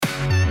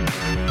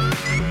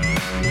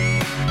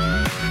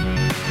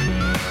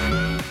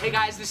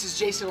guys, this is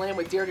Jason Lamb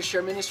with Dare to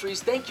Share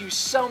Ministries. Thank you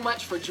so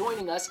much for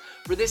joining us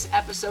for this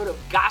episode of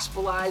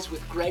Gospelize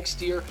with Greg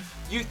Stier,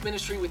 Youth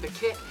Ministry with a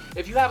Kick.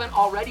 If you haven't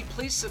already,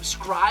 please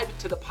subscribe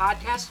to the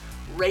podcast,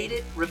 rate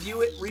it, review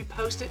it,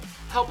 repost it.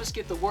 Help us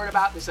get the word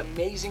about this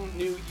amazing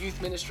new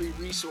youth ministry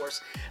resource.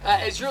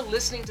 As you're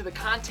listening to the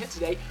content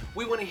today,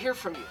 we want to hear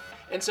from you.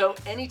 And so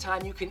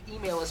anytime you can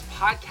email us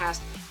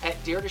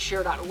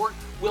podcast@daretoshare.org.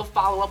 We'll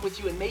follow up with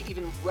you and may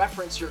even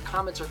reference your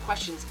comments or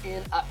questions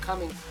in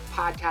upcoming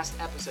podcast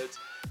episodes.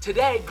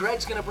 Today,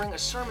 Greg's going to bring a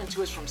sermon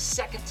to us from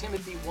 2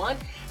 Timothy 1.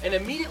 And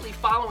immediately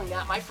following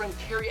that, my friend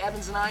Carrie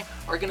Evans and I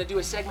are going to do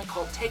a segment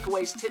called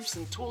Takeaways, Tips,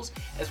 and Tools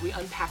as we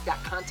unpack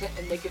that content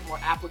and make it more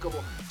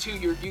applicable to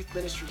your youth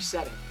ministry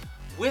setting.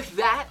 With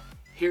that,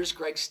 here's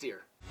Greg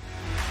Stier.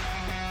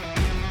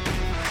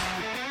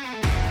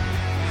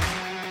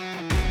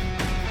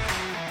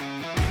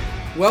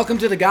 Welcome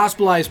to the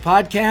Gospelize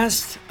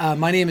podcast.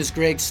 My name is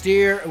Greg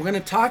Stier. We're going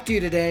to talk to you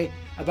today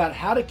about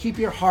how to keep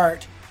your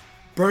heart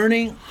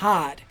burning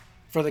hot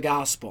for the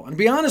gospel. And to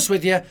be honest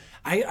with you,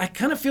 I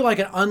kind of feel like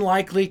an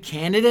unlikely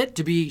candidate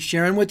to be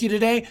sharing with you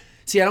today.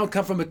 See, I don't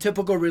come from a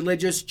typical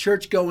religious,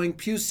 church-going,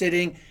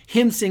 pew-sitting,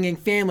 hymn-singing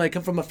family. I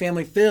come from a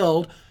family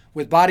filled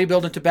with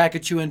bodybuilding, tobacco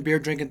chewing,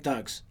 beer-drinking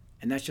thugs.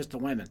 And that's just the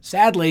women.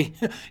 Sadly,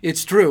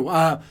 it's true.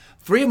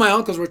 3 of my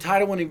uncles were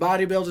title-winning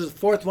bodybuilders. The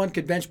 4th one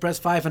could bench press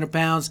 500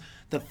 pounds.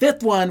 The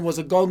 5th one was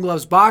a Golden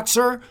Gloves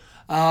boxer.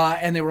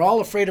 And they were all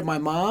afraid of my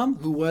mom,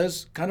 who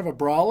was kind of a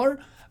brawler.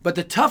 But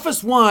the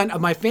toughest one of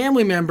my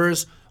family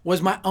members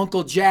was my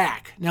Uncle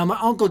Jack. Now, my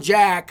Uncle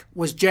Jack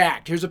was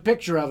jacked. Here's a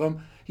picture of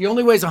him. He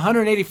only weighs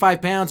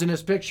 185 pounds in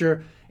this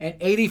picture, and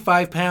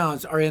 85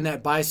 pounds are in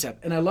that bicep.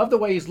 And I love the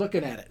way he's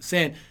looking at it,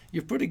 saying,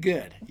 "You're pretty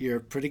good.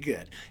 You're pretty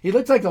good." He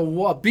looks like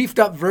a beefed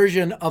up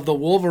version of the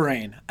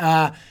Wolverine.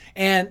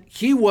 And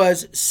he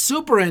was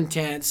super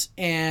intense,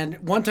 and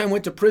one time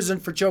went to prison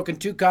for choking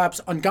 2 cops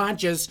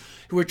unconscious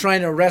who were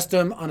trying to arrest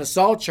him on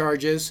assault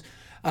charges.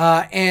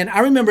 And I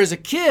remember as a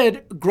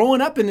kid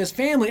growing up in this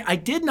family, I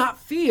did not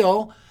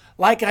feel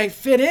like I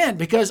fit in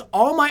because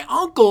all my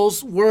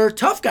uncles were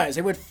tough guys.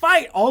 They would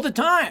fight all the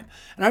time.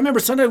 And I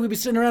remember Sunday we'd be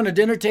sitting around a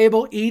dinner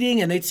table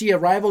eating, and they'd see a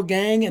rival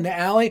gang in the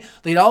alley.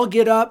 They'd all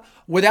get up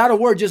without a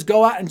word, just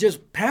go out and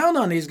just pound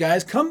on these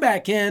guys, come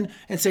back in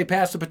and say,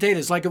 "Pass the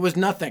potatoes," like it was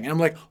nothing. And I'm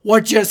like,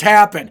 what just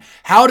happened?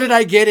 How did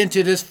I get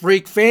into this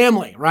freak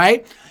family,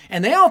 right?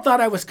 And they all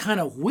thought I was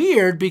kind of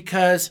weird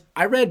because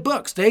I read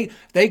books. They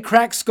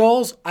cracked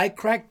skulls. I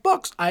cracked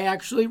books. I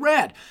actually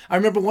read. I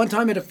remember one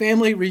time at a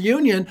family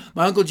reunion,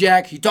 my Uncle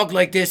Jack, he talked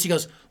like this. He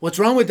goes, "What's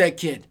wrong with that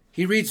kid?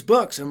 He reads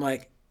books." I'm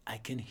like, "I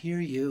can hear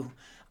you.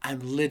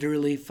 I'm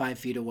literally 5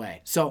 feet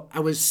away." So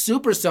I was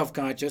super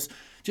self-conscious,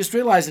 just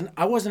realizing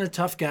I wasn't a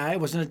tough guy. I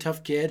wasn't a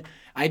tough kid.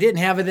 I didn't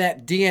have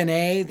that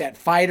DNA, that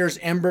fighter's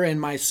ember in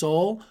my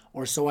soul,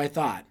 or so I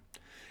thought.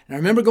 And I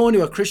remember going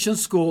to a Christian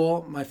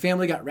school. My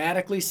family got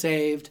radically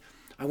saved.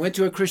 I went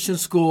to a Christian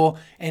school,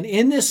 and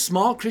in this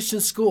small Christian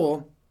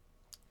school,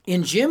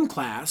 in gym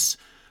class,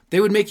 they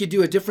would make you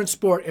do a different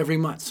sport every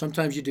month.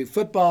 Sometimes you do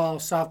football,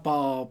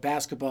 softball,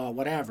 basketball,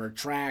 whatever,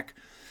 track.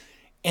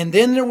 And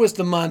then there was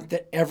the month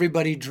that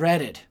everybody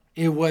dreaded.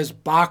 It was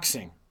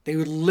boxing. They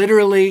would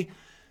literally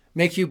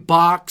make you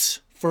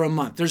box for a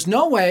month. There's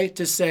no way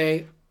to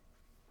say,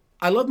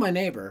 "I love my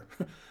neighbor,"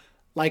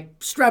 like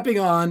strapping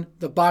on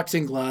the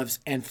boxing gloves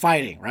and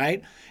fighting,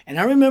 right? And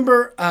I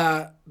remember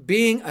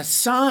being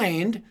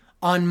assigned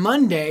on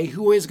Monday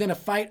who was going to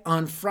fight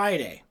on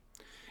Friday.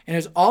 And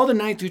as all the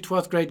 9th through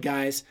 12th grade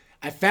guys,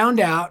 I found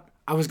out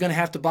I was going to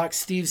have to box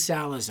Steve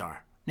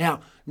Salazar.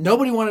 Now,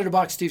 nobody wanted to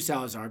box Steve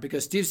Salazar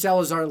because Steve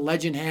Salazar,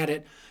 legend had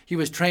it, he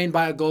was trained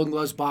by a Golden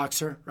Gloves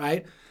boxer,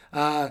 right?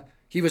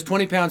 He was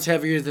 20 pounds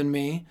heavier than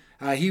me.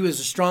 He was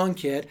a strong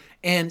kid.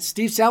 And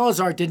Steve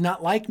Salazar did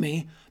not like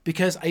me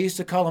because I used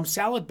to call him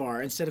Salad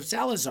Bar instead of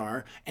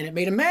Salazar, and it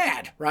made him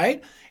mad,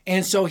 right?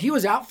 And so he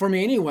was out for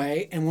me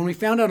anyway. And when we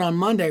found out on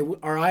Monday,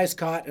 our eyes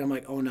caught, and I'm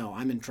like, oh no,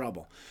 I'm in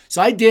trouble. So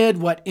I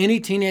did what any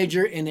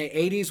teenager in the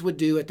 80s would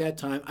do at that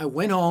time. I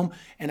went home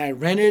and I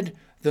rented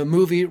the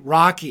movie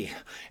Rocky,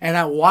 and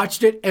I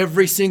watched it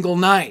every single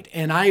night.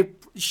 And I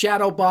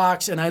shadow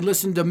box, and I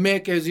listened to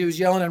Mick as he was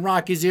yelling in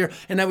Rocky's ear,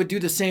 and I would do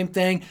the same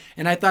thing.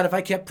 And I thought if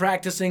I kept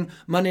practicing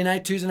Monday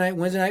night, Tuesday night,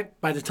 Wednesday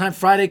night, by the time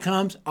Friday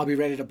comes, I'll be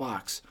ready to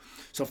box.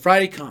 So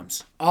Friday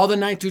comes. All the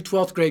 9th through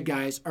 12th grade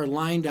guys are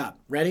lined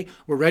up. Ready?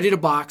 We're ready to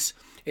box.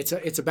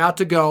 It's about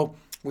to go.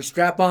 We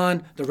strap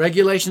on the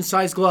regulation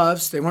size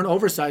gloves. They weren't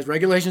oversized,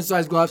 regulation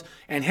size gloves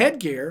and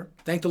headgear.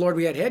 Thank the Lord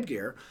we had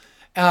headgear.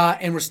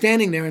 And we're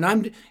standing there, and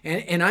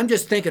I'm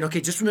just thinking, okay,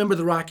 just remember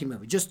the Rocky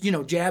movie. Just,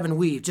 jab and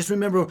weave. Just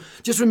remember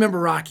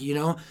Rocky,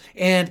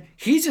 And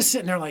he's just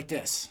sitting there like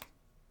this,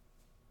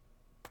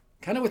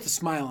 kind of with a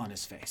smile on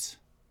his face.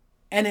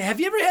 And have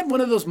you ever had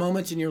one of those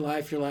moments in your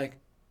life you're like,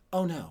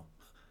 oh no,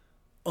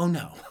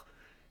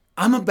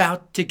 I'm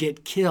about to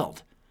get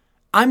killed.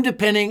 I'm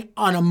depending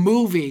on a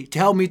movie to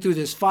help me through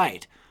this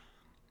fight.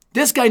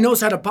 This guy knows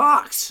how to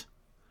box.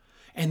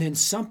 And then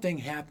something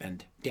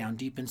happened down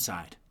deep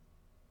inside.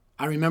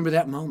 I remember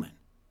that moment.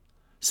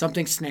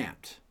 something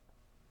snapped.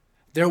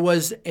 There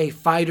was a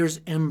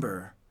fighter's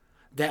ember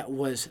that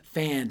was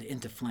fanned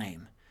into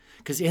flame.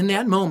 Because in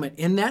that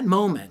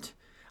moment,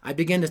 I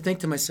began to think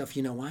to myself,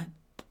 you know what?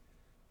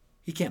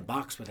 He can't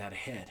box without a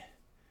head.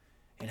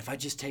 And if I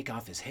just take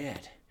off his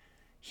head,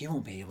 he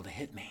won't be able to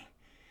hit me.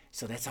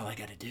 So that's all I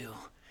got to do.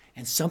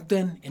 And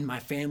something in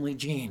my family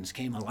genes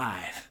came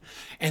alive.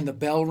 And the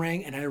bell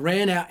rang, and I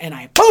ran out, and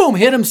I, boom,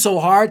 hit him so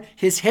hard,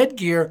 his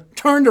headgear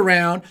turned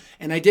around,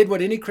 and I did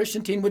what any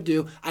Christian teen would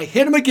do. I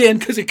hit him again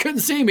because he couldn't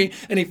see me,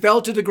 and he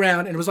fell to the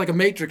ground, and it was like a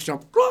matrix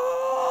jump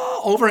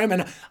over him,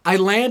 and I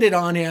landed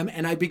on him,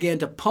 and I began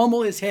to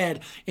pummel his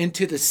head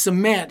into the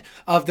cement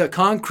of the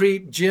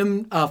concrete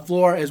gym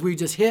floor as we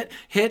just hit.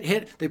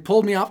 They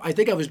pulled me off. I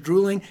think I was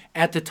drooling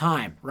at the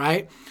time,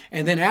 right?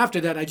 And then after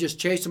that, I just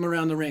chased him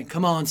around the ring.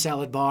 Come on,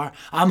 salad bar.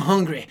 I'm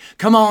hungry.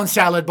 Come on,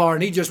 salad bar.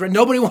 And he just ran.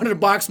 Nobody wanted to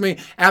box me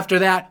after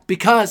that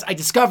because I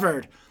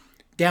discovered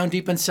down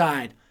deep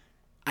inside,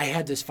 I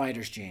had this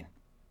fighter's gene.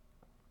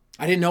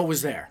 I didn't know it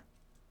was there,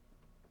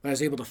 but I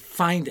was able to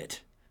find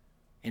it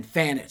and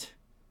fan it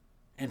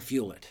and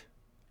fuel it.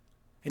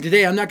 And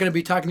today I'm not going to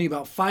be talking to you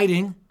about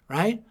fighting,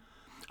 right?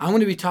 I'm going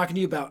to be talking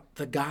to you about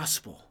the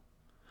gospel,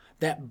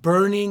 that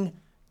burning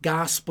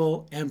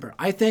gospel ember.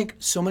 I think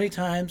so many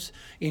times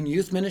in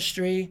youth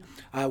ministry,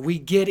 we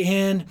get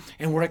in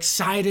and we're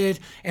excited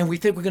and we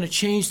think we're going to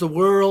change the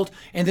world.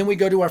 And then we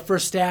go to our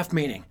first staff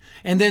meeting.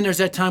 And then there's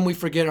that time we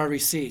forget our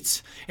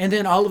receipts. And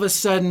then all of a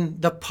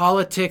sudden, the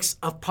politics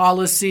of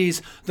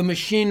policies, the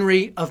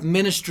machinery of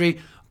ministry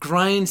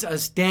grinds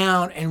us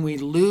down and we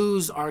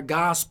lose our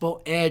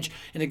gospel edge.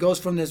 And it goes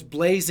from this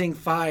blazing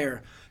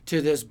fire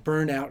to this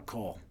burnout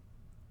coal.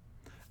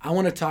 I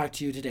want to talk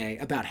to you today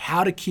about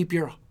how to keep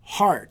your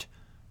heart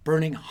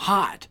burning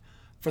hot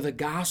for the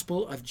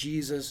gospel of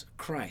Jesus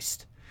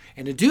Christ.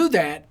 And to do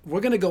that,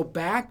 we're going to go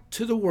back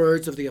to the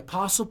words of the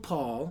Apostle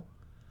Paul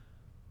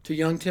to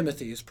young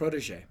Timothy, his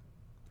protege.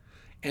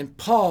 And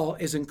Paul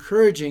is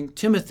encouraging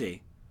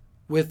Timothy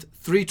with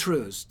 3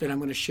 truths that I'm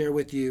going to share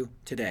with you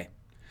today.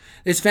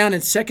 It's found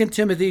in 2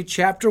 Timothy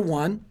chapter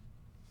 1,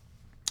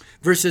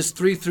 verses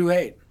 3 through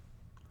 8.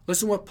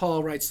 Listen what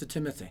Paul writes to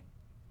Timothy.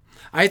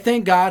 I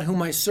thank God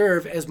whom I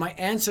serve as my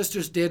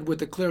ancestors did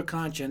with a clear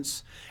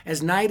conscience.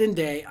 As night and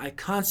day, I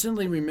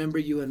constantly remember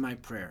you in my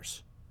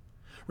prayers.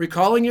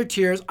 Recalling your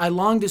tears, I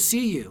long to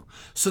see you,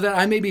 so that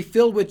I may be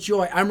filled with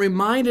joy. I'm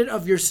reminded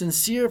of your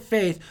sincere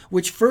faith,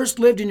 which first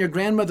lived in your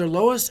grandmother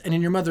Lois and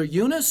in your mother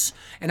Eunice,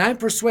 and I'm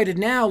persuaded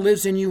now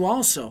lives in you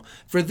also.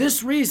 For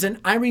this reason,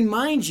 I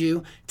remind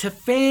you to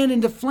fan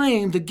into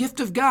flame the gift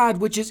of God,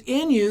 which is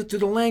in you through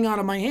the laying on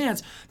of my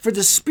hands. For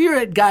the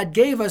Spirit God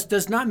gave us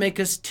does not make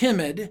us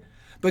timid,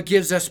 but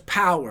gives us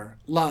power,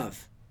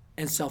 love,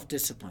 and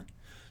self-discipline.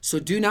 So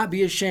do not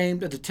be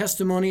ashamed of the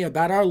testimony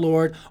about our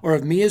Lord or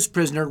of me as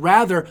prisoner.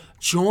 Rather,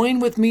 join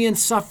with me in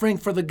suffering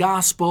for the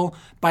gospel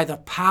by the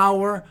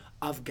power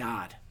of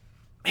God.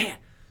 Man,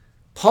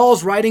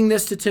 Paul's writing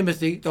this to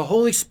Timothy. The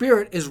Holy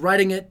Spirit is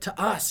writing it to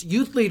us.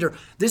 Youth leader,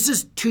 this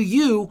is to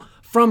you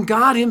from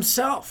God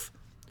himself.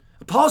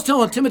 Paul's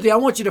telling Timothy, I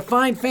want you to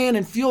find, fan,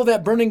 and fuel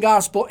that burning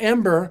gospel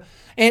ember.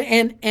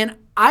 And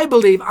I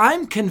believe,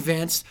 I'm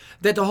convinced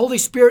that the Holy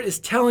Spirit is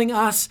telling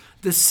us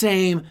the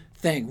same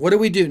thing. What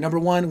do? Number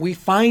 1, we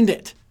find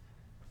it.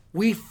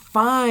 We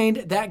find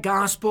that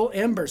gospel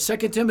ember.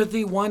 2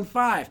 Timothy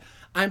 1:5.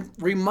 I'm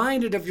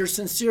reminded of your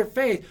sincere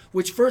faith,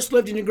 which first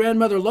lived in your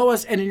grandmother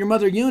Lois and in your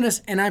mother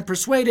Eunice, and I'm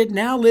persuaded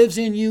now lives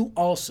in you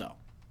also.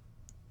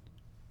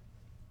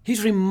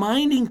 He's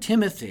reminding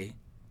Timothy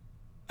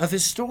of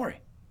his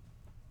story.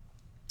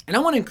 And I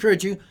want to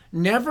encourage you,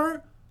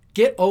 never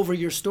get over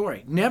your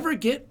story. Never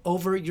get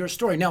over your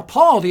story. Now,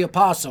 Paul, the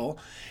apostle,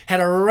 had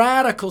a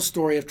radical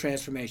story of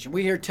transformation.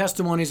 We hear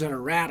testimonies that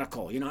are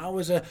radical. You know, I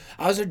was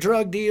a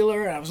drug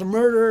dealer, I was a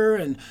murderer,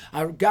 and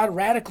God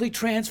radically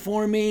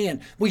transformed me.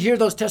 And we hear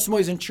those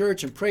testimonies in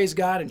church and praise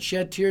God and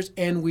shed tears,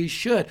 and we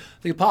should.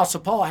 The apostle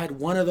Paul had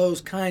one of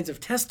those kinds of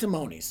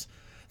testimonies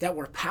that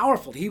were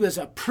powerful. He was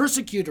a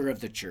persecutor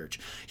of the church.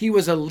 He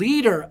was a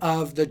leader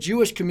of the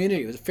Jewish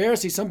community. He was a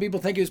Pharisee. Some people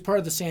think he was part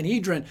of the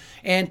Sanhedrin.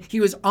 And he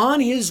was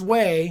on his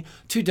way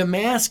to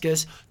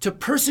Damascus to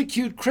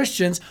persecute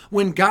Christians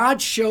when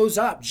God shows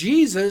up.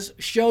 Jesus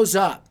shows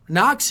up,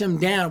 knocks him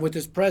down with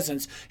his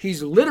presence.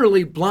 He's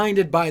literally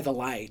blinded by the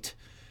light.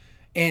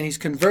 And he's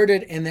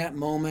converted in that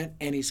moment,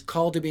 and he's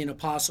called to be an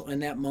apostle in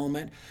that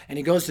moment. And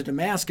he goes to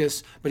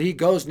Damascus, but he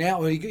goes now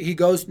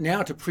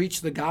to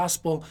preach the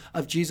gospel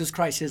of Jesus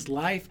Christ. His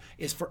life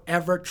is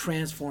forever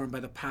transformed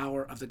by the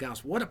power of the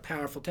gospel. What a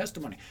powerful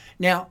testimony.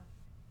 Now,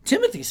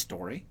 Timothy's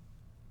story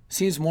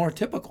seems more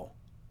typical.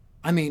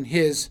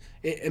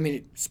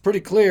 It's pretty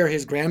clear.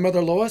 His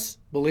grandmother Lois,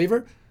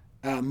 believer,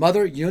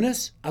 mother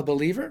Eunice, a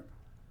believer.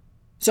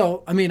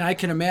 So, I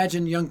can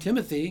imagine young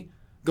Timothy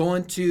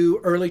going to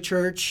early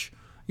church,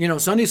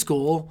 Sunday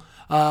school,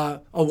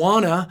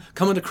 Awana,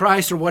 coming to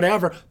Christ or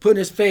whatever, putting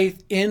his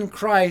faith in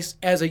Christ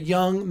as a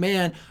young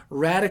man,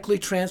 radically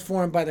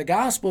transformed by the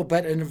gospel,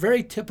 but in a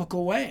very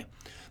typical way.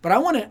 But I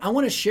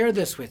want to share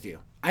this with you.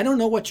 I don't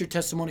know what your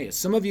testimony is.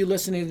 Some of you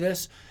listening to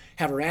this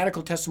have a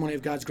radical testimony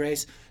of God's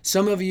grace.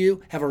 Some of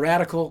you have a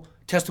radical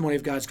testimony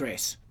of God's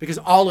grace, because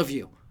all of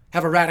you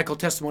have a radical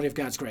testimony of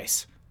God's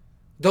grace.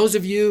 Those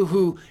of you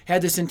who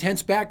had this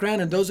intense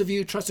background and those of you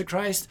who trusted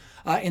Christ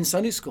in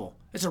Sunday school,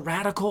 it's a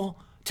radical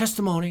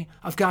testimony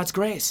of God's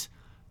grace.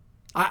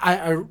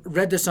 I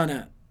read this on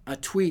a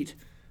tweet.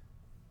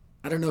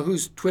 I don't know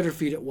whose Twitter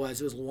feed it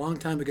was. It was a long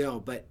time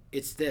ago, but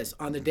it's this.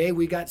 On the day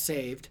we got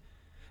saved,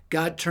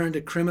 God turned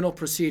a criminal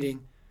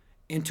proceeding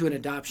into an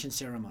adoption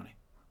ceremony.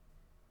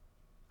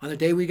 On the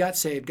day we got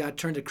saved, God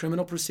turned a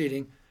criminal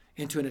proceeding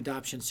into an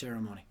adoption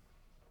ceremony.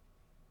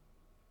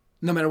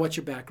 No matter what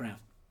your background.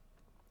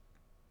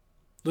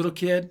 Little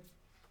kid,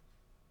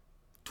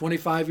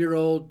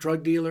 25-year-old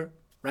drug dealer,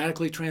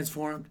 radically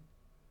transformed.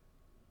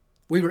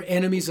 We were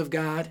enemies of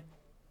God,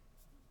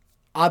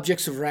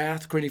 objects of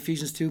wrath, according to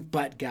Ephesians 2,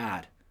 but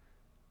God,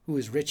 who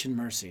is rich in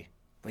mercy,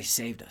 He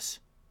saved us.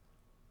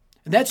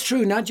 And that's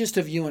true not just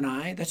of you and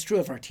I, that's true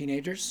of our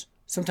teenagers.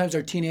 Sometimes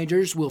our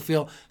teenagers will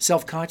feel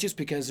self-conscious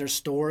because their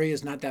story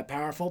is not that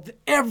powerful.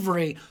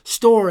 Every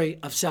story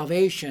of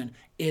salvation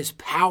is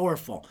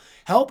powerful.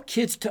 Help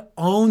kids to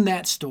own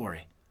that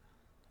story.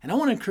 And I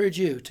want to encourage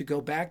you to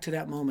go back to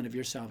that moment of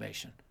your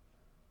salvation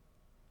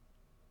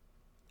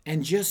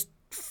and just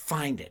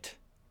find it.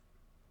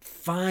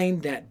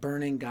 Find that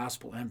burning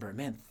gospel ember.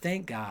 Man,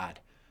 thank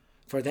God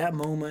for that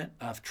moment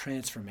of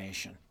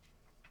transformation.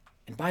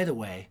 And by the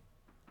way,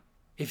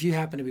 if you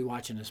happen to be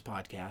watching this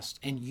podcast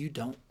and you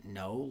don't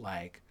know,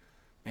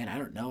 man, I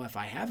don't know if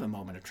I have a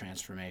moment of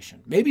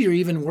transformation. Maybe you're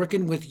even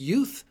working with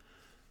youth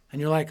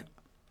and you're like,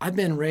 I've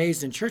been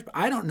raised in church, but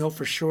I don't know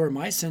for sure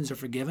my sins are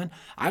forgiven.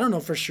 I don't know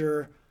for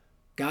sure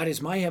God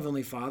is my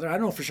heavenly Father. I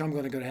don't know for sure I'm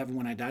going to go to heaven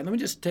when I die. Let me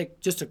just take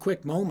just a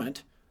quick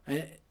moment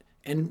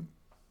and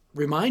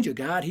remind you,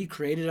 God, He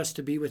created us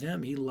to be with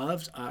Him. He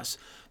loves us,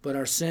 but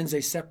our sins,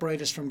 they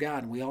separate us from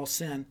God, and we all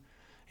sin.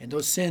 And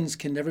those sins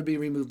can never be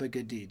removed by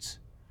good deeds.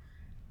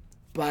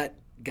 But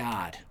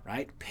God,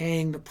 right?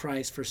 Paying the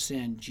price for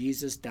sin.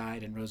 Jesus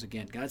died and rose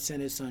again. God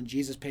sent His Son.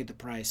 Jesus paid the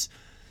price.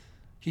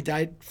 He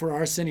died for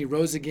our sin. He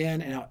rose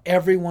again. And now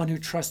everyone who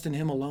trusts in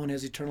Him alone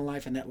has eternal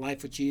life. And that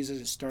life with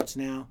Jesus, it starts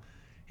now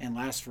and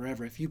lasts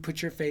forever. If you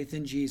put your faith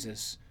in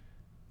Jesus,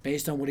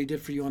 based on what He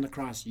did for you on the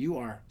cross, you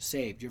are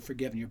saved. You're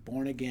forgiven. You're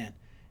born again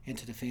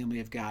into the family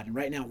of God. And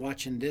right now,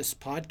 watching this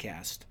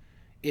podcast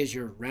is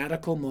your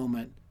radical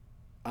moment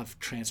of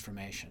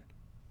transformation.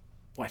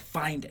 Boy,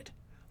 find it.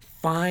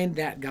 Find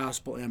that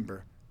gospel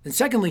ember. And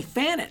secondly,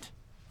 fan it.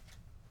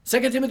 2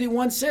 Timothy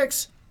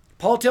 1:6,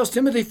 Paul tells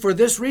Timothy, for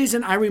this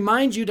reason I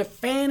remind you to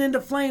fan into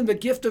flame the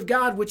gift of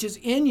God which is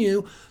in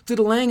you through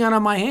the laying on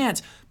of my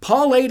hands.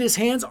 Paul laid his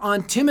hands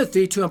on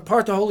Timothy to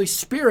impart the Holy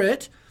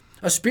Spirit,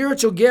 a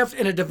spiritual gift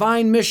and a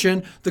divine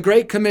mission, the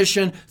Great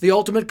Commission, the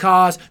ultimate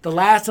cause, the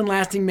last and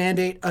lasting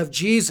mandate of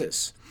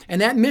Jesus. And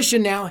that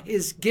mission now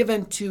is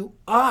given to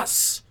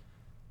us.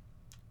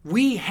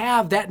 We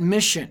have that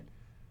mission.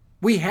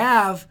 We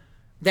have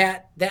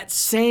that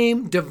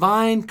same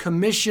divine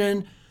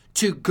commission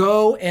to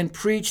go and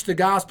preach the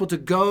gospel, to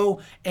go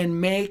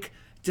and make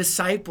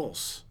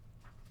disciples.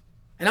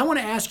 And I want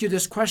to ask you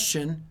this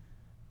question.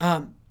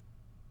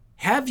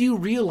 Have you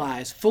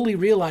fully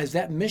realized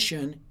that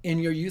mission in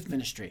your youth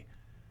ministry?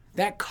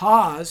 That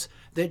cause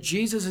that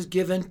Jesus has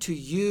given to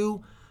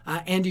you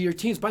and to your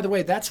teams. By the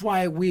way, that's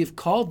why we've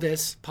called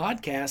this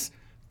podcast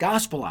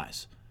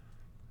Gospelize.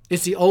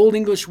 It's the Old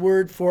English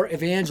word for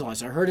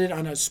evangelize. I heard it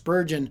on a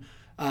Spurgeon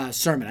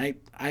sermon.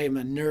 I am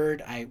a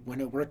nerd.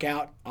 When I work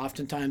out,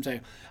 oftentimes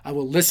I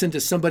will listen to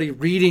somebody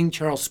reading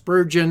Charles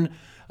Spurgeon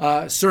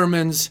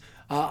sermons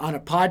on a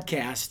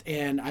podcast,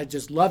 and I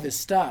just love his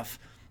stuff.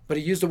 But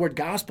he used the word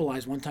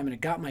gospelize one time, and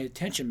it got my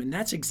attention. And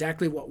that's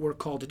exactly what we're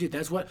called to do.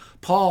 That's what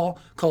Paul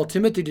called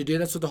Timothy to do.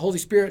 That's what the Holy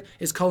Spirit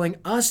is calling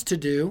us to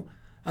do,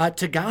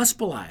 to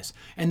gospelize.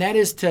 And that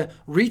is to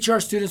reach our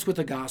students with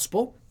the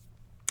gospel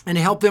and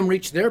help them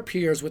reach their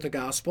peers with the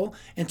gospel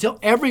until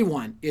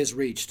everyone is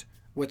reached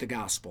with the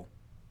gospel.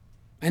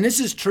 And this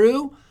is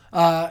true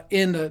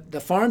in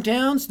the farm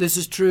towns. This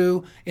is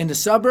true in the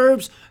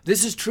suburbs.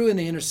 This is true in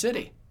the inner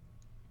city.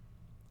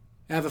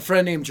 I have a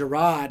friend named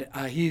Gerard.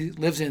 He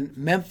lives in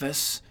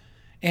Memphis.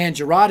 And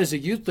Gerard is a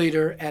youth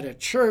leader at a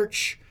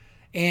church.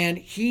 And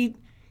he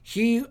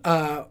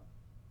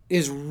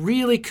is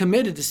really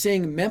committed to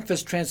seeing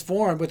Memphis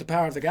transformed with the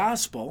power of the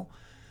gospel.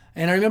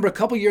 And I remember a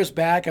couple years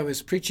back, I was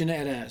speaking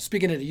at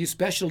a youth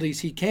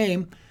specialties. He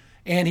came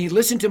and he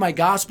listened to my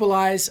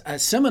Gospelize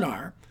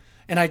seminar.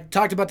 And I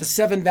talked about the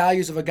 7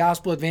 values of a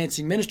gospel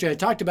advancing ministry. I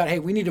talked about, hey,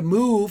 we need to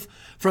move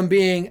from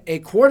being a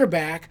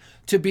quarterback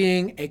to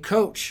being a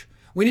coach.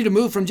 We need to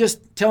move from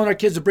just telling our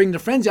kids to bring their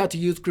friends out to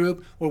youth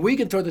group where we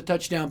can throw the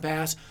touchdown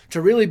pass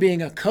to really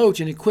being a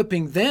coach and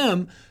equipping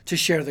them to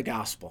share the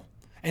gospel.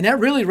 And that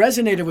really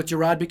resonated with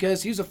Gerard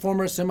because he's a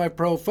former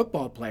semi-pro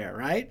football player,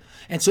 right?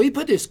 And so he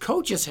put his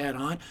coach's hat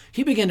on.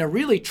 He began to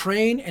really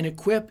train and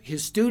equip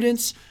his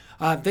students.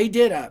 They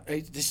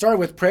started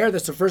with prayer.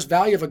 That's the first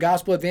value of a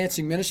gospel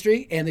advancing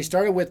ministry. And they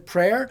started with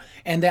prayer.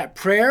 And that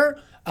prayer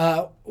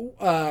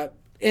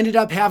ended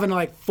up having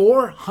like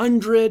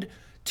 400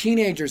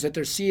 teenagers at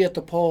their See at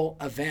the Pole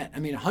event. I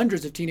mean,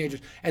 hundreds of teenagers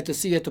at the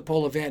See at the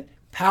Pole event.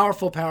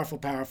 Powerful, powerful,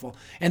 powerful.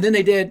 And then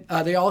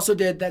they also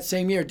did that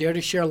same year, Dare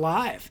to Share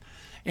Live.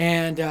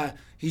 And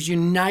he's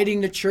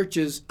uniting the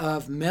churches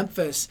of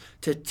Memphis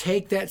to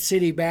take that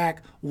city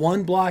back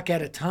one block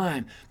at a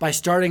time by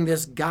starting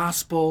this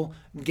gospel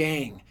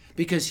gang,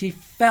 because he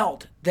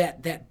felt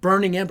that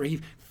burning ember.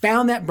 He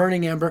found that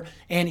burning ember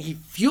and he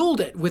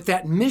fueled it with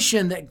that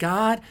mission that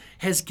God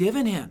has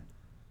given him.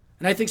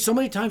 And I think so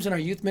many times in our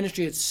youth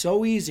ministry, it's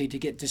so easy to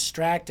get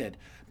distracted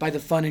by the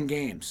fun and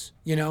games.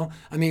 You know,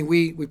 I mean,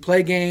 we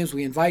play games,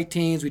 we invite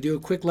teens, we do a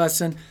quick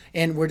lesson,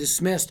 and we're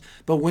dismissed.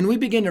 But when we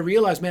begin to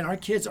realize, man, our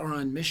kids are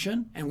on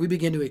mission, and we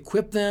begin to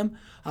equip them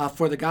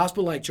for the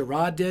gospel like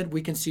Gerard did,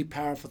 we can see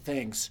powerful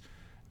things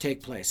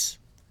take place.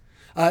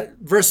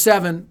 Verse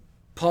 7,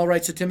 Paul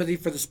writes to Timothy,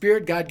 "For the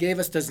Spirit God gave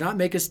us does not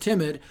make us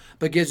timid,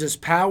 but gives us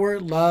power,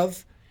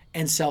 love,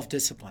 and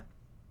self-discipline."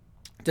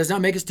 It does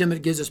not make us timid,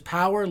 it gives us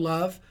power,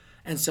 love,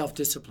 and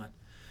self-discipline.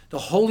 The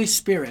Holy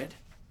Spirit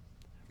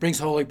brings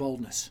holy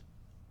boldness.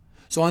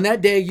 So on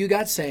that day you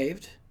got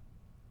saved,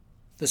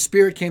 the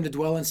Spirit came to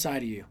dwell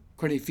inside of you,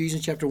 according to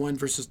Ephesians chapter 1,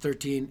 verses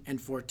 13 and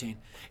 14.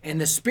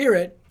 And the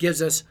Spirit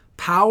gives us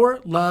power,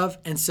 love,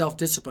 and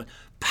self-discipline.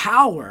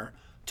 Power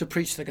to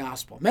preach the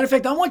gospel. Matter of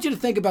fact, I want you to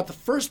think about the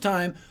first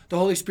time the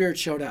Holy Spirit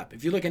showed up.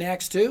 If you look in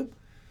Acts 2,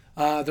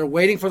 they're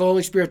waiting for the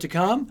Holy Spirit to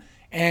come,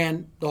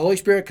 and the Holy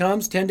Spirit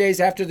comes 10 days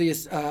after the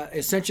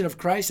ascension of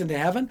Christ into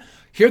heaven.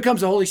 Here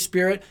comes the Holy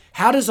Spirit.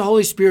 How does the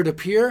Holy Spirit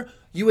appear?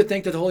 You would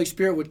think that the Holy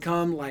Spirit would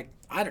come like,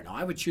 I don't know,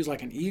 I would choose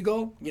like an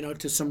eagle,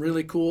 to some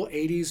really cool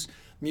 80s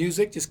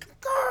music. Just,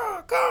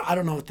 I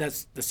don't know if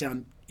that's the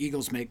sound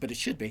eagles make, but it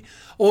should be.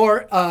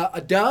 Or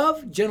a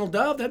dove, gentle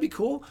dove, that'd be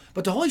cool.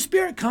 But the Holy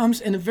Spirit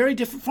comes in a very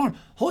different form.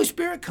 Holy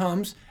Spirit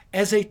comes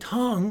as a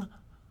tongue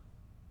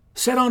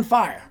set on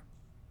fire.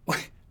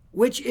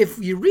 Which, if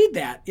you read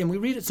that, and we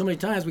read it so many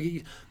times,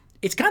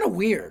 it's kind of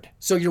weird.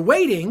 So you're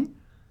waiting,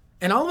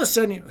 and all of a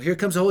sudden, here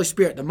comes the Holy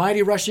Spirit, the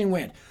mighty rushing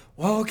wind.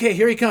 Well, okay,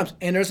 here he comes.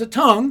 And there's a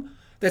tongue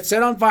that's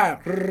set on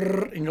fire.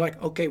 And you're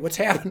like, okay, what's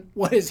happening?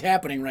 What is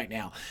happening right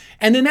now?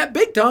 And then that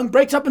big tongue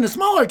breaks up into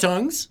smaller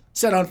tongues,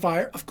 set on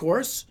fire, of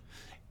course.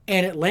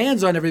 And it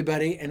lands on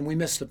everybody, and we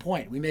miss the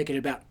point. We make it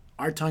about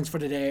our tongues for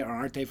today, or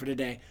aren't they for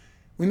today?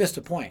 We miss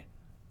the point.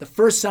 The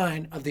first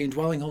sign of the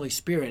indwelling Holy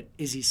Spirit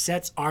is he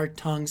sets our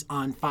tongues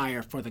on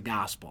fire for the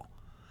gospel.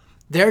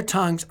 Their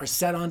tongues are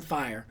set on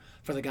fire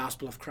for the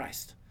gospel of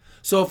Christ.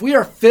 So if we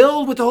are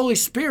filled with the Holy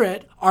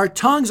Spirit, our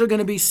tongues are going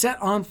to be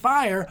set on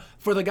fire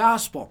for the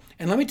gospel.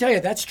 And let me tell you,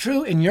 that's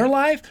true in your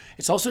life.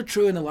 It's also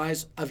true in the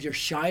lives of your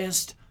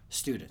shyest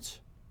students.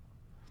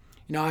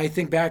 I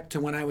think back to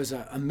when I was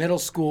a middle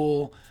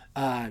school,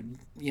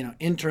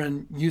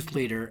 intern youth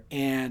leader,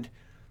 and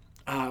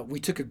we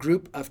took a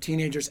group of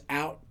teenagers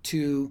out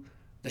to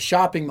the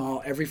shopping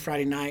mall every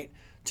Friday night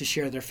to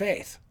share their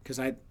faith. Because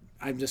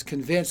I'm just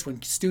convinced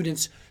when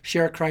students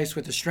share Christ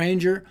with a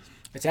stranger,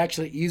 it's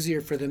actually easier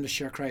for them to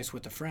share Christ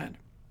with a friend.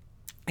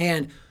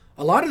 And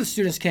a lot of the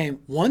students came.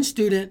 One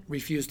student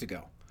refused to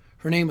go.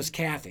 Her name was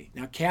Kathy.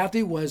 Now,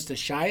 Kathy was the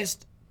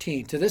shyest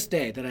teen to this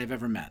day that I've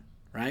ever met,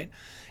 right?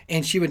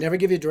 And she would never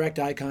give you direct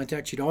eye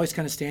contact. She'd always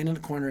kind of stand in the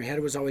corner. Her head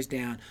was always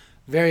down.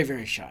 Very,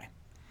 very shy.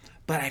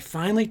 But I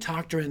finally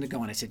talked her into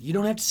going. I said, you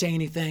don't have to say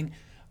anything.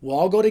 We'll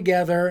all go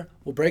together.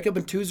 We'll break up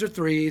in twos or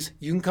threes.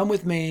 You can come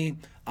with me.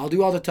 I'll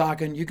do all the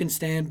talking. You can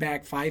stand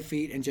back 5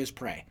 feet and just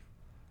pray.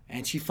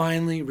 And she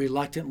finally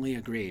reluctantly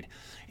agreed.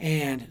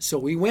 And so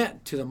we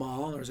went to the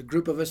mall. There was a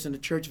group of us in a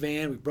church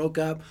van. We broke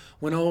up,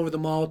 went all over the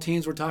mall.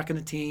 Teens were talking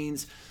to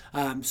teens.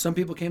 Some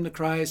people came to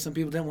Christ. Some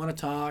people didn't want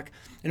to talk.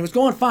 And it was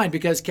going fine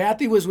because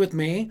Kathy was with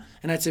me.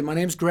 And I'd say, my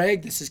name's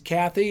Greg. This is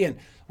Kathy. And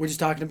we're just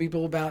talking to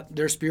people about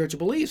their spiritual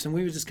beliefs. And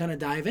we would just kind of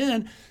dive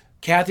in.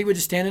 Kathy would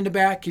just stand in the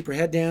back, keep her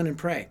head down, and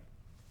pray.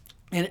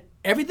 And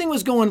everything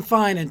was going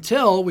fine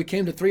until we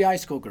came to 3 high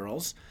school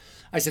girls.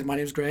 I said, my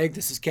name's Greg.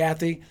 This is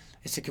Kathy.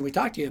 I said, can we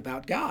talk to you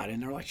about God?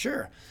 And they're like,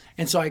 sure.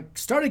 And so I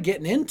started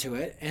getting into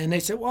it, and they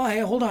said, well, hey,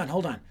 hold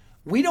on.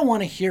 We don't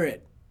want to hear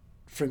it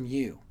from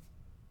you.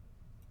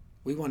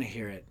 We want to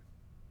hear it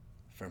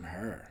from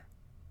her.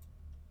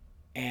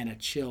 And a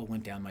chill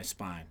went down my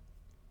spine.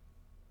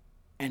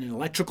 And an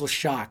electrical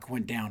shock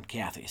went down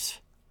Kathy's.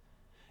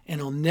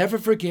 And I'll never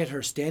forget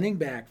her standing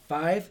back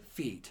 5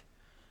 feet,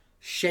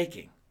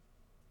 shaking.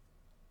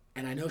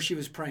 And I know she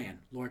was praying,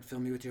 Lord, fill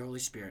me with your Holy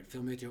Spirit.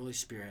 Fill me with your Holy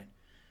Spirit.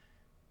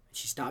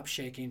 She stopped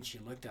shaking. She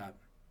looked up.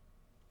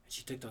 And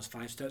she took those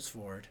 5 steps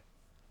forward.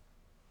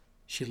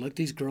 She looked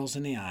these girls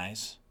in the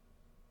eyes.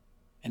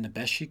 And the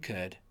best she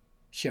could,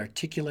 she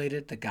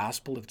articulated the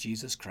gospel of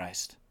Jesus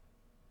Christ.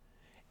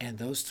 And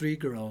those 3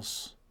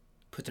 girls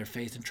put their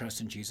faith and trust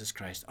in Jesus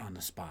Christ on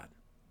the spot.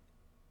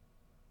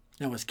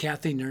 Now, was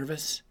Kathy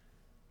nervous?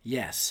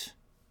 Yes.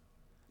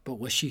 But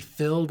was she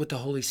filled with the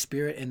Holy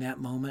Spirit in that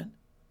moment?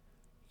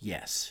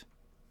 Yes.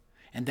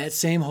 And that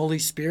same Holy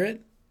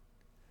Spirit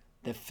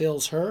that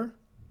fills her,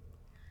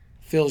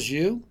 fills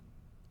you,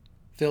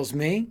 fills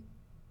me,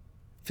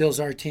 fills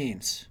our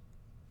teens.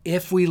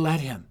 If we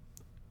let him.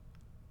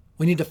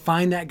 We need to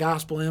find that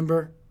gospel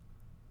ember,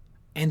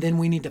 and then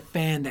we need to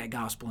fan that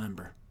gospel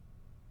ember.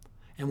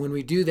 And when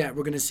we do that,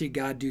 we're going to see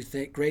God do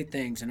great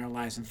things in our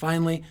lives. And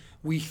finally,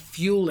 we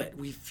fuel it.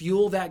 We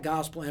fuel that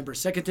gospel ember.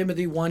 2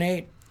 Timothy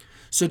 1:8.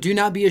 So do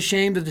not be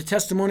ashamed of the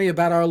testimony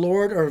about our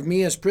Lord or of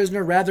me as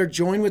prisoner. Rather,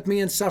 join with me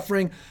in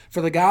suffering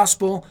for the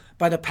gospel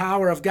by the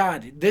power of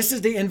God. This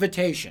is the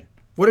invitation.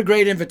 What a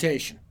great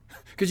invitation.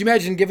 Could you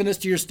imagine giving this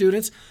to your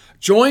students?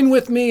 Join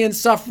with me in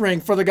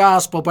suffering for the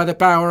gospel by the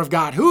power of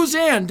God. Who's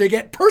in to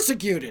get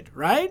persecuted,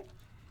 right?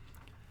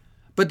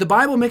 But the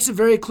Bible makes it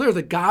very clear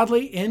that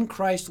godly in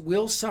Christ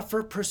will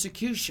suffer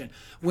persecution.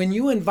 When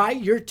you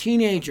invite your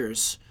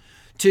teenagers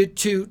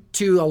to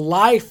a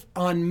life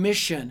on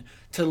mission,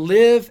 to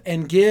live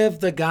and give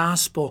the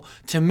gospel,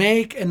 to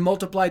make and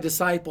multiply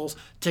disciples,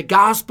 to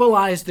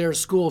gospelize their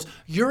schools,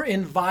 you're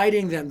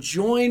inviting them.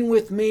 Join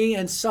with me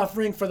in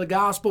suffering for the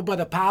gospel by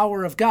the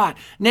power of God.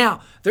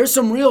 Now, there's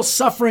some real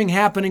suffering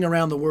happening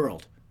around the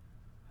world.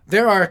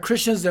 There are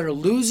Christians that are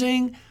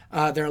losing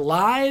their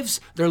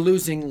lives. They're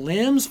losing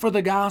limbs for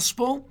the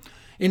gospel.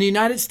 In the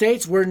United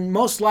States, we're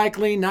most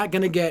likely not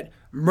going to get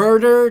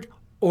murdered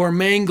or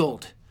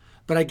mangled.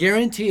 But I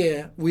guarantee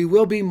you, we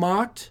will be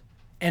mocked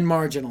and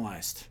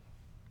marginalized.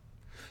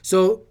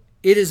 So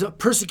it is a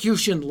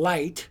persecution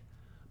light,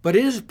 but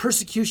it is a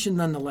persecution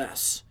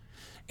nonetheless.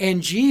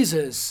 And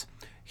Jesus,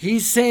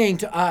 he's saying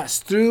to us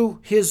through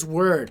his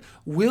word,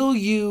 will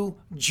you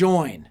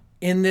join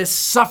in this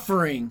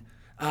suffering,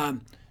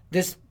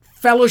 this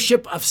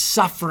fellowship of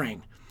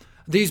suffering?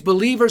 These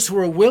believers who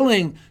are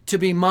willing to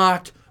be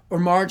mocked or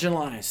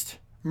marginalized,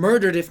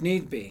 murdered if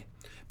need be,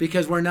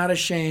 because we're not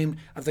ashamed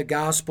of the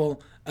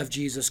gospel of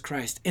Jesus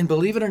Christ. And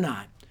believe it or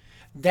not,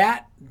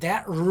 that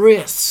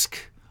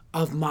risk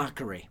of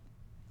mockery,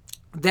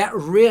 that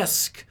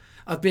risk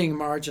of being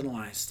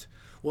marginalized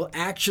will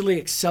actually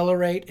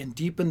accelerate and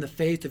deepen the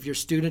faith of your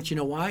students. You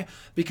know why?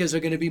 Because they're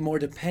going to be more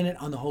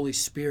dependent on the Holy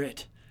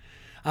Spirit.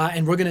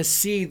 And we're going to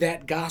see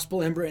that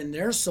gospel ember in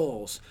their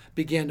souls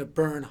begin to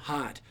burn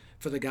hot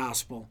for the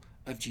gospel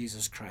of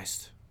Jesus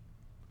Christ.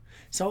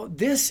 So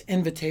this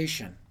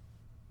invitation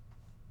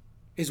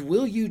is,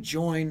 will you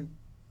join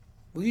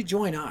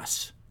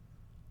us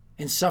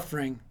in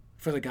suffering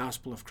for the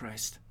gospel of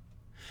Christ?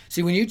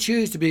 See, when you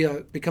choose to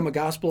become a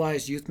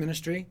gospelized youth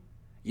ministry,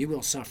 you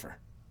will suffer.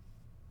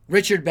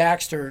 Richard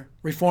Baxter,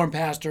 Reformed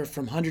pastor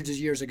from hundreds of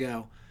years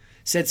ago,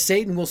 said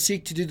Satan will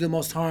seek to do the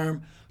most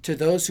harm to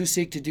those who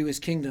seek to do his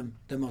kingdom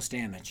the most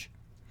damage.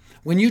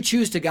 When you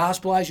choose to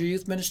gospelize your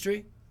youth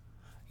ministry,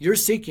 you're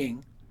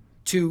seeking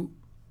to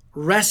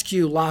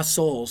rescue lost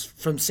souls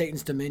from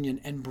Satan's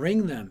dominion and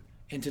bring them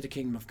into the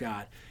kingdom of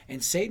God.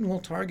 And Satan will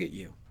target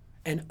you,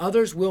 and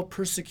others will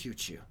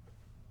persecute you.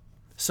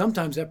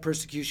 Sometimes that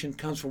persecution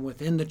comes from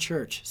within the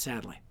church,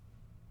 sadly.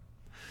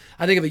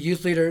 I think of a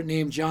youth leader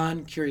named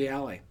John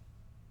Curiale.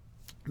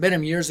 Met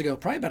him years ago,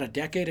 probably about a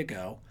decade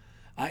ago,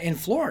 in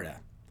Florida.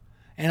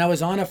 And I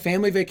was on a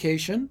family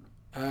vacation.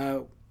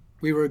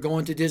 We were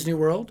going to Disney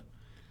World,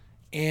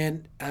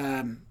 and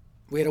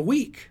we had a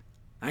week.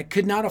 I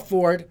could not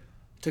afford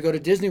to go to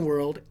Disney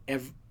World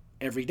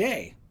every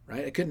day,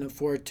 right? I couldn't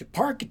afford to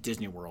park at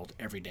Disney World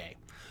every day.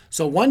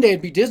 So one day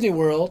it'd be Disney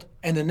World,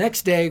 and the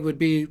next day would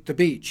be the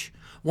beach.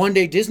 One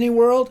day Disney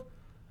World,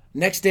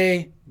 next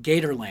day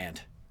Gatorland,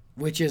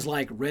 which is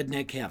like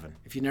redneck heaven.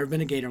 If you've never been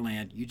to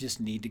Gatorland, you just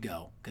need to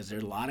go, because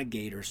there's a lot of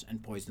gators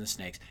and poisonous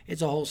snakes.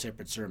 It's a whole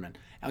separate sermon.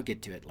 I'll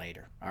get to it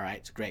later. All right,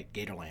 it's great.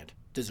 Gatorland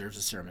deserves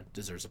a sermon,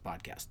 deserves a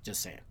podcast.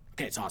 Just saying.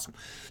 Okay, it's awesome.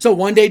 So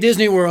one day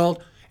Disney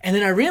World, and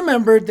then I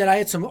remembered that I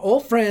had some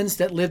old friends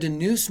that lived in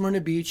New Smyrna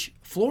Beach,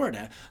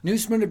 Florida. New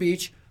Smyrna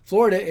Beach,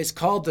 Florida is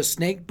called the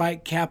snake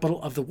bite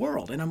capital of the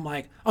world. And I'm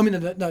like,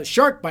 the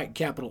shark bite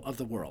capital of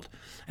the world.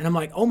 And I'm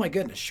like, oh my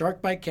goodness,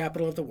 shark bite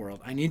capital of the world.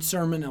 I need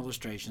sermon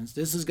illustrations.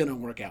 This is going to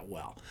work out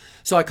well.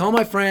 So I call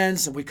my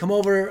friends, and we come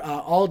over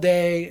all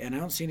day, and I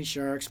don't see any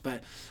sharks,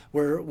 but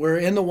we're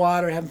in the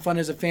water having fun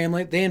as a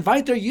family. They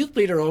invite their youth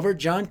leader over,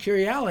 John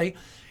Curiale,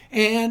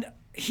 and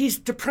he's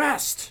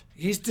depressed.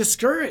 He's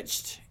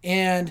discouraged.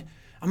 And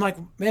I'm like,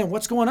 man,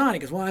 what's going on? He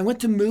goes, well, I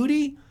went to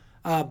Moody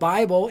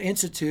Bible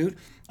Institute.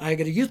 I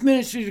got a youth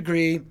ministry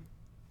degree.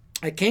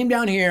 I came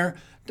down here,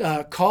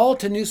 called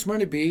to New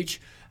Smyrna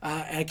Beach.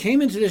 I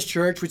came into this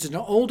church, which is an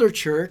older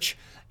church,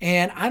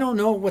 and I don't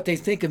know what they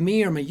think of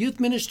me or my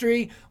youth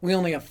ministry. We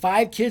only have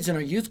 5 kids in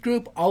our youth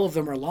group. All of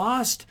them are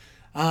lost.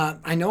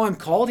 I know I'm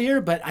called here,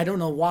 but I don't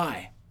know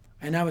why.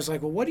 And I was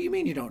like, well, what do you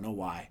mean you don't know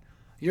why?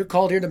 You're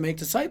called here to make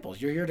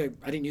disciples. You're here to,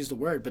 I didn't use the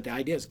word, but the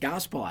idea is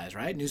gospelize,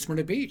 right? New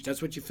Smyrna Beach.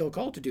 That's what you feel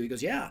called to do. He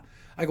goes, yeah.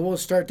 I go, well,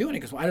 start doing it. He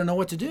goes, well, I don't know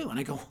what to do. And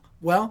I go,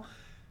 well,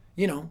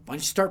 why don't you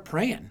start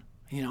praying?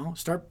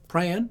 Start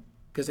praying,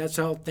 because that's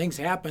how things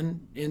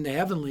happen in the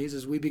heavenlies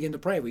as we begin to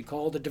pray. We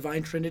call the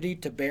divine Trinity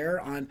to bear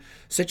on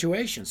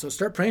situations. So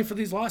start praying for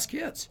these lost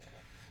kids.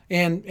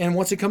 And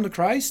once they come to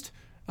Christ,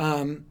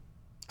 train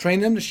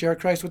them to share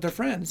Christ with their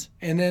friends,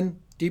 and then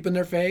deepen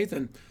their faith.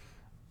 And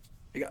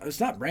it's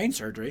not brain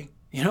surgery.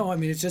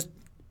 It's just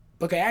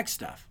Book of Acts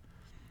stuff.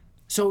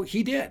 So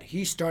he did.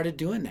 He started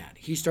doing that.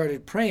 He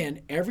started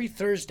praying every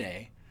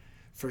Thursday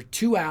for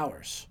 2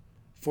 hours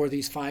for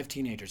these 5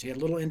 teenagers. He had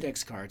little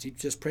index cards. He'd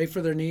just pray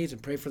for their needs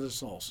and pray for their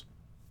souls.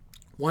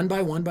 One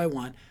by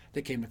one,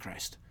 they came to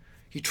Christ.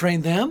 He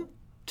trained them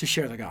to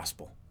share the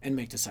gospel and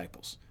make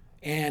disciples.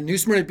 And New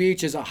Smyrna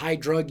Beach is a high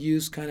drug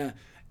use kind of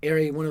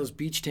area, one of those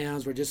beach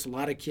towns where just a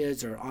lot of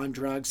kids are on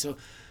drugs. So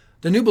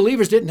the new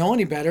believers didn't know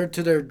any better.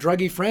 To their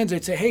druggy friends,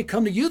 they'd say, hey,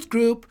 come to youth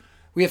group.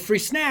 We have free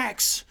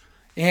snacks.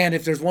 And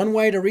if there's one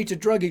way to reach a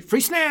druggie,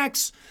 free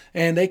snacks.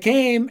 And they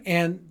came,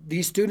 and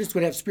these students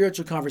would have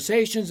spiritual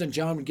conversations, and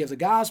John would give the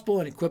gospel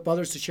and equip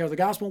others to share the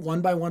gospel.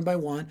 One by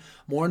one,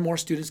 more and more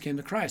students came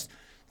to Christ.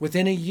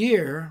 Within a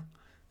year,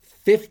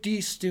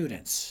 50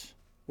 students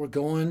were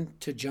going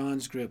to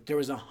John's group. There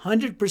was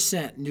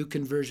 100% new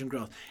conversion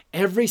growth.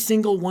 Every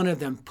single one of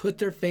them put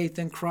their faith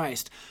in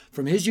Christ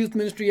from his youth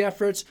ministry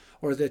efforts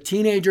or the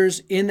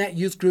teenagers in that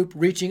youth group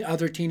reaching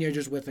other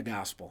teenagers with the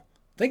gospel.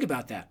 Think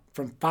about that.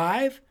 From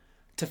 5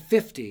 to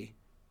 50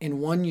 in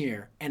 1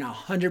 year, and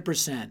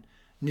 100%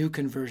 new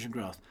conversion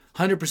growth.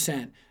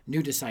 100%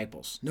 new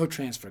disciples, no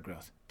transfer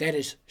growth. That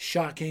is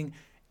shocking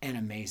and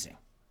amazing.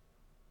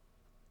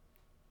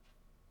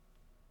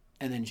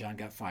 And then John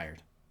got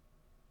fired.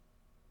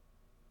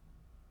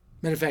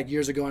 Matter of fact,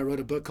 years ago, I wrote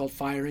a book called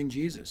Firing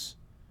Jesus.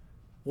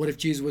 What if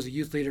Jesus was a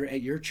youth leader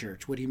at your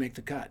church? Would he make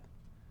the cut?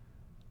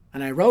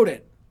 And I wrote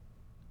it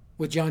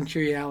with John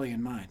Curiali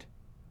in mind.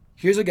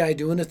 Here's a guy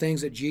doing the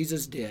things that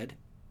Jesus did,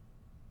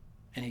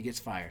 and he gets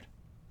fired.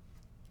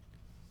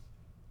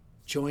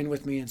 Join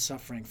with me in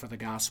suffering for the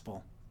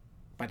gospel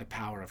by the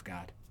power of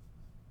God.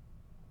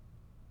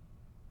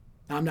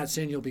 Now, I'm not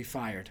saying you'll be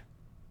fired,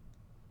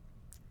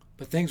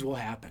 but things will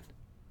happen.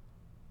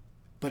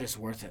 But it's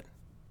worth it.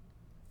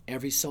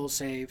 Every soul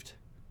saved,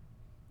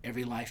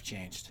 every life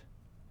changed.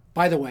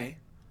 By the way,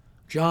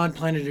 John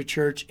planted a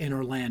church in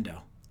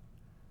Orlando,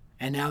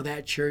 and now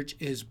that church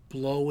is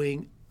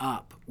blowing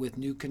up with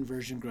new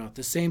conversion growth.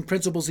 The same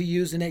principles he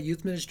used in that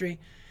youth ministry,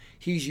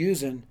 he's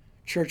using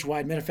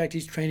church-wide. Matter of fact,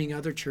 he's training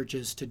other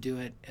churches to do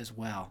it as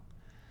well.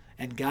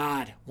 And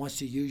God wants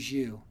to use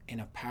you in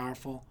a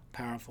powerful,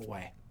 powerful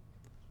way.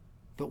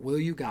 But will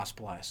you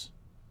gospelize?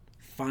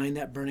 Find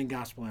that burning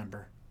gospel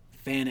ember,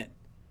 fan it,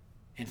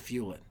 and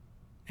fuel it.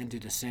 And do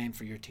the same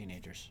for your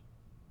teenagers.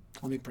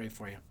 Let me pray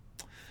for you.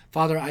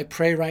 Father, I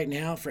pray right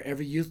now for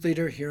every youth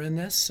leader hearing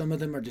this. Some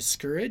of them are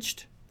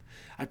discouraged.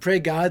 I pray,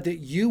 God, that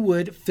you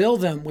would fill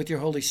them with your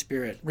Holy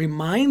Spirit.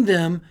 Remind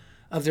them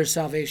of their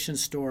salvation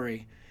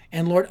story.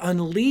 And Lord,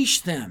 unleash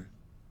them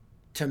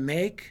to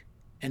make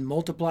and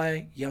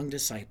multiply young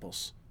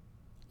disciples.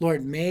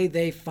 Lord, may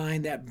they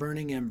find that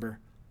burning ember,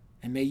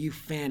 and may you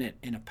fan it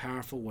in a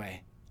powerful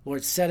way.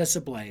 Lord, set us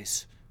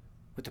ablaze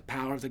with the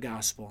power of the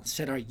gospel.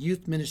 Set our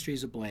youth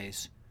ministries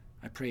ablaze.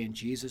 I pray in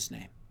Jesus'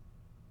 name.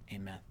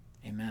 Amen.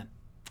 Amen.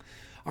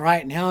 All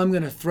right, now I'm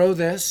going to throw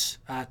this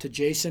to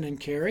Jason and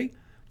Carrie,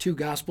 2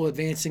 gospel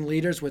advancing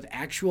leaders with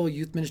actual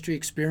youth ministry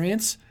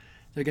experience.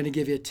 They're going to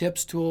give you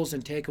tips, tools,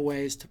 and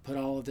takeaways to put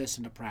all of this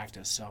into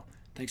practice. So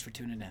thanks for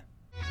tuning in.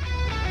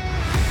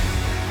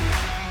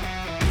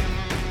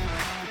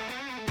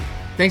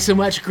 Thanks so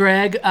much,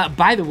 Greg.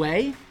 By the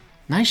way,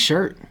 nice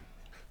shirt.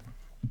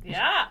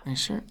 Yeah.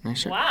 Nice shirt.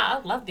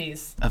 Wow, I love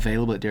these.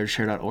 Available at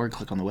daretoshare.org.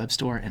 Click on the web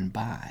store and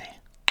buy.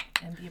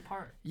 And be a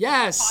part.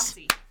 Yes.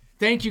 Posse.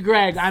 Thank you,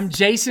 Greg. I'm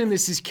Jason.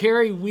 This is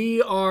Carrie.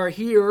 We are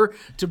here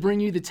to bring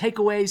you the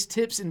takeaways,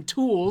 tips, and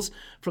tools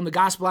from the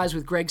Gospelize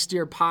with Greg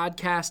Stier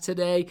podcast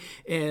today.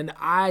 And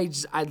I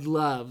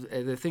love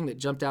the thing that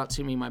jumped out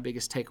to me. My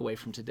biggest takeaway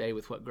from today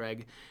with what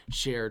Greg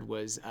shared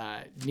was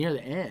near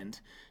the end,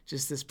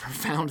 just this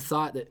profound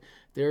thought that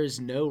there is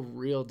no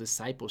real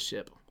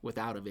discipleship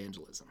without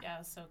evangelism. Yeah, it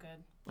was so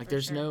good. Like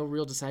there's no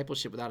real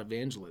discipleship without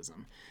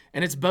evangelism.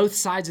 And it's both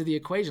sides of the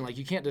equation. Like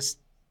you can't just,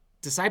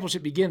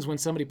 discipleship begins when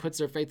somebody puts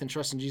their faith and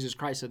trust in Jesus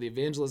Christ. So the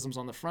evangelism's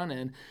on the front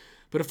end.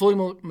 But a fully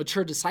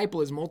mature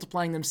disciple is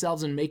multiplying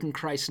themselves and making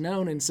Christ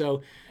known. And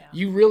so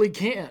you really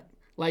can't.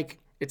 Like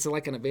it's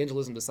like an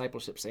evangelism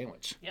discipleship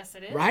sandwich. Yes,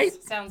 it is. Right?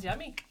 Sounds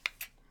yummy.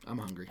 I'm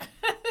hungry.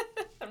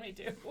 Me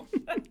too.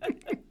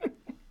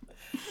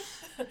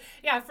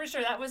 Yeah, for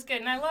sure. That was good.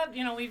 And I love,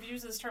 we've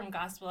used this term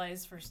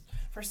gospelize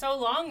for so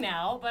long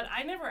now, but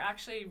I never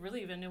actually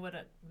really even knew what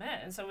it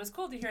meant. And so it was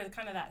cool to hear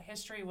kind of that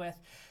history with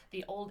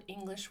the old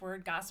English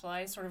word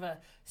gospelize, sort of a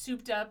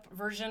souped up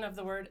version of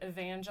the word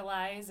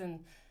evangelize. And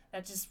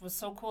that just was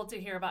so cool to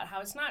hear about how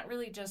it's not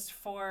really just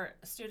for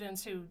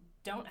students who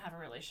don't have a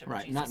relationship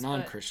with Jesus. Right, not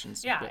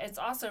non-Christians. Yeah, it's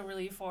also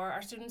really for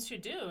our students who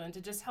do, and to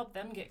just help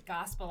them get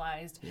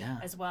gospelized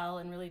as well,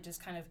 and really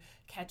just kind of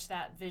catch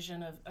that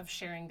vision of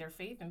sharing their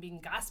faith and being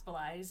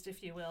gospelized,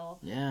 if you will,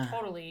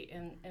 totally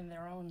in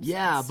their own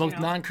sense, both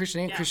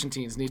non-Christian and Christian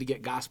teens need to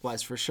get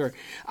gospelized for sure.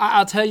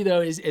 I'll tell you,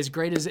 though, as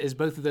great as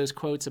both of those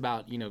quotes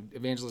about,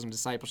 evangelism,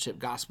 discipleship,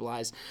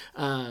 gospelize,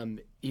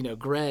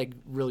 Greg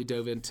really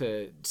dove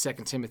into 2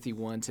 Timothy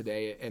 1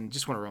 today, and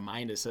just want to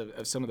remind us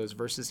of some of those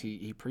verses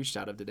he preached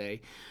out of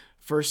today.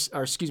 2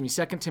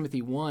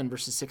 Timothy 1,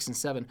 verses 6 and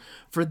 7.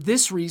 For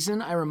this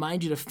reason, I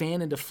remind you to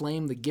fan into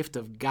flame the gift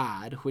of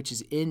God, which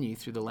is in you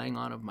through the laying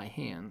on of my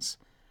hands.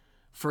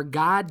 For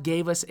God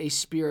gave us a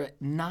spirit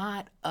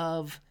not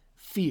of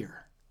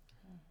fear,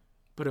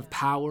 but of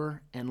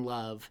power and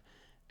love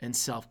and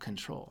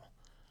self-control.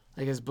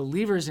 Like as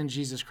believers in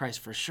Jesus Christ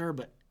for sure,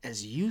 but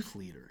as youth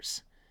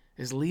leaders,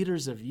 as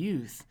leaders of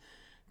youth,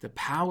 the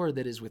power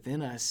that is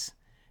within us,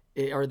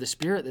 or the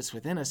spirit that's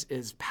within us,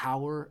 is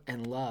power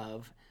and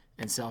love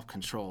and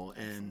self-control.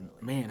 And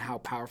man, how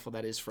powerful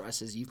that is for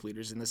us as youth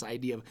leaders, and this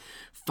idea of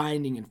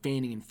finding and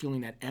fanning and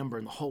feeling that ember,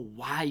 and the whole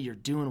why you're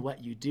doing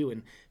what you do.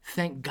 And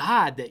thank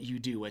God that you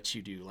do what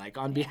you do. Like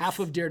on behalf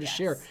of Dare to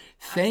Share,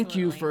 thank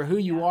you for who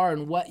you are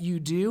and what you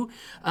do.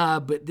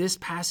 But this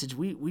passage,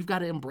 we've got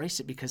to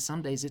embrace it, because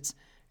some days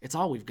it's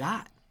all we've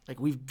got. Like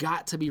we've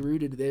got to be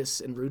rooted in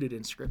this and rooted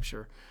in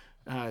Scripture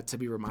to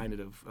be reminded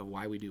of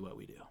why we do what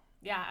we do.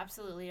 Yeah,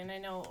 absolutely. And I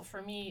know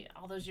for me,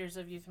 all those years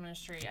of youth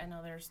ministry, I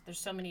know there's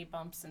so many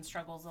bumps and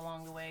struggles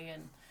along the way,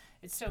 and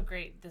it's so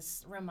great,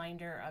 this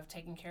reminder of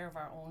taking care of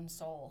our own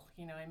soul.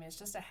 It's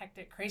just a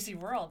hectic, crazy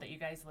world that you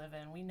guys live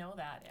in. We know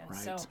that. And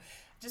so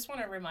just want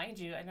to remind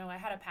you, I know I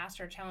had a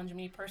pastor challenge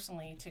me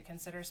personally to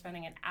consider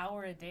spending an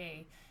hour a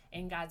day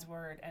in God's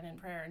word and in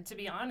prayer. And to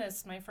be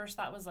honest, my first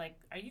thought was like,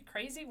 are you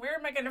crazy? Where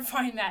am I going to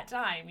find that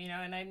time?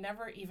 And I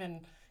never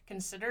even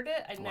considered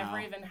it. I never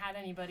even had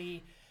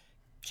anybody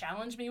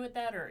challenge me with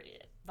that, or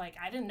like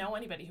I didn't know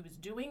anybody who was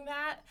doing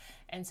that.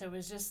 And so it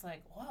was just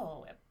like,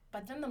 whoa.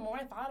 But then the more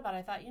I thought about it,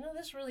 I thought,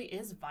 this really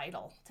is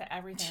vital to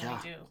everything we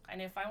do. And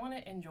if I want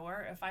to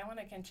endure, if I want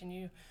to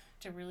continue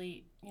to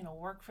really,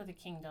 work for the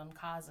kingdom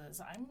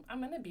causes, I'm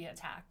going to be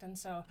attacked. And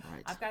so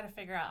I've got to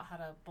figure out how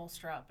to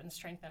bolster up and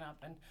strengthen up.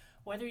 And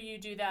whether you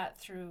do that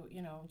through,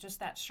 just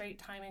that straight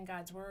time in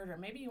God's word, or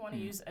maybe you want to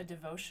use a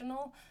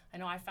devotional. I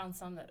know I found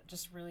some that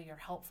just really are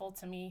helpful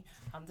to me.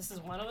 This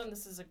is one of them.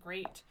 This is a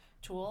great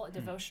tool, a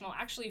devotional,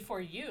 actually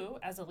for you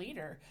as a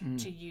leader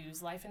to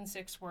use. Life in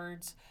 6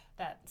 Words,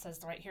 that says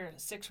right here,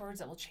 6 words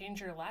that will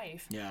change your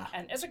life. Yeah.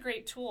 And it's a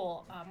great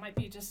tool. Might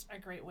be just a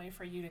great way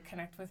for you to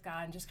connect with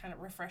God and just kind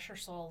of refresh your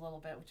soul a little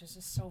bit, which is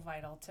just so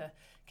vital to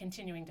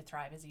continuing to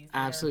thrive as a youth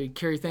leader. Absolutely.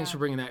 Carrie, thanks for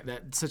bringing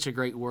that such a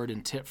great word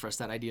and tip for us,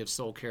 that idea of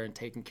soul care and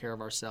taking care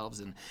of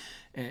ourselves,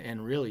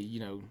 and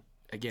really,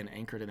 again,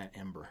 anchored in that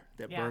ember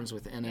that burns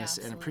within us.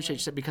 And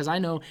appreciate you, because I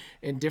know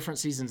in different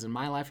seasons in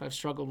my life I've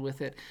struggled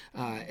with it,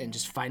 and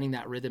just finding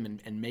that rhythm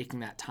and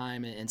making that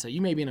time. And so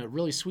you may be in a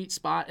really sweet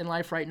spot in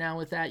life right now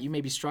with that. You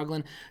may be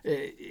struggling.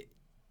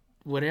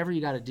 Whatever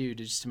you got to do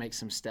to make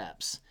some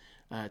steps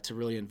to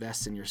really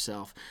invest in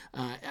yourself.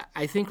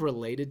 I think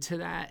related to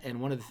that,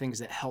 and one of the things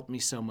that helped me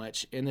so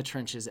much in the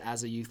trenches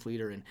as a youth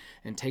leader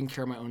and taking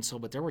care of my own soul,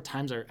 but there were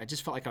times I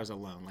just felt like I was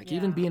alone. Like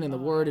even being in the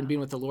Word and being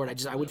with the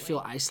Lord, I would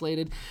feel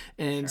isolated.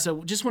 And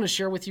so just want to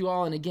share with you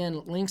all, and again,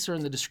 links are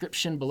in the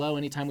description below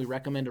anytime we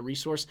recommend a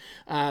resource.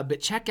 But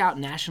check out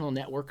National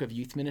Network of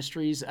Youth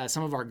Ministries.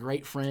 Some of our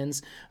great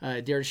friends,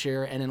 Dare to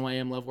Share and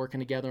NYM, love working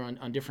together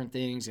on different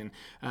things, and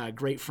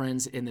great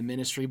friends in the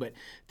ministry. But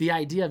the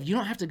idea of you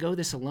don't have to go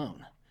this alone.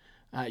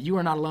 You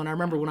are not alone. I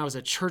remember when I was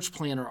a church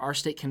planner, our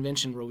state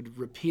convention would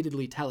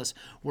repeatedly tell us,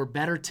 we're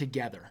better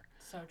together.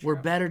 So true.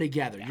 We're better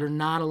together. Yeah. You're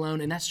not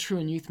alone. And that's true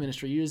in youth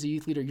ministry. You as a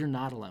youth leader, you're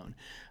not alone.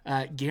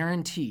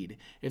 Guaranteed,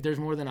 if there's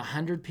more than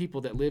 100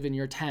 people that live in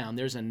your town,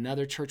 there's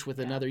another church with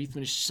another youth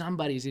ministry.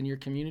 Somebody's in your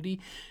community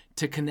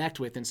to connect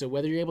with. And so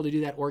whether you're able to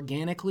do that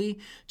organically,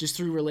 just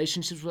through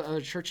relationships with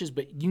other churches,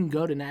 but you can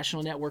go to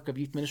National Network of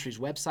Youth Ministries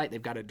website.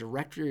 They've got a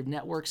directory of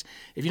networks.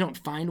 If you don't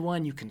find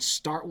one, you can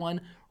start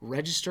one,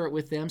 register it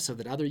with them so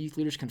that other youth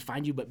leaders can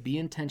find you, but be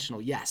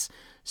intentional. Yes,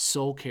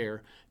 soul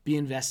care, be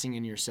investing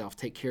in yourself,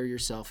 take care of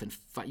yourself, and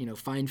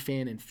find,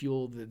 fan, and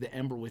fuel the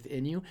ember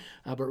within you.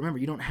 But remember,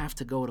 you don't have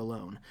to go it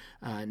alone.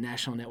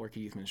 National Network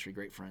of Youth Ministry,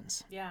 great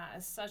friends. Yeah,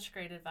 it's such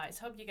great advice.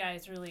 Hope you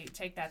guys really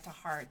take that to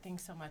heart.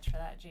 Thanks so much for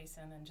that,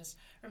 Jason. And just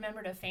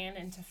remember to fan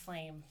into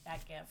flame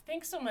that gift.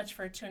 Thanks so much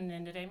for tuning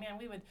in today, man.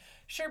 We would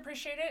sure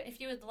appreciate it if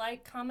you would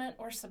like, comment,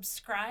 or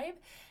subscribe.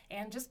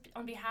 And just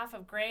on behalf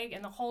of Greg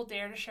and the whole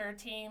Dare to Share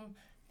team,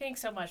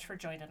 thanks so much for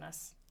joining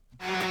us.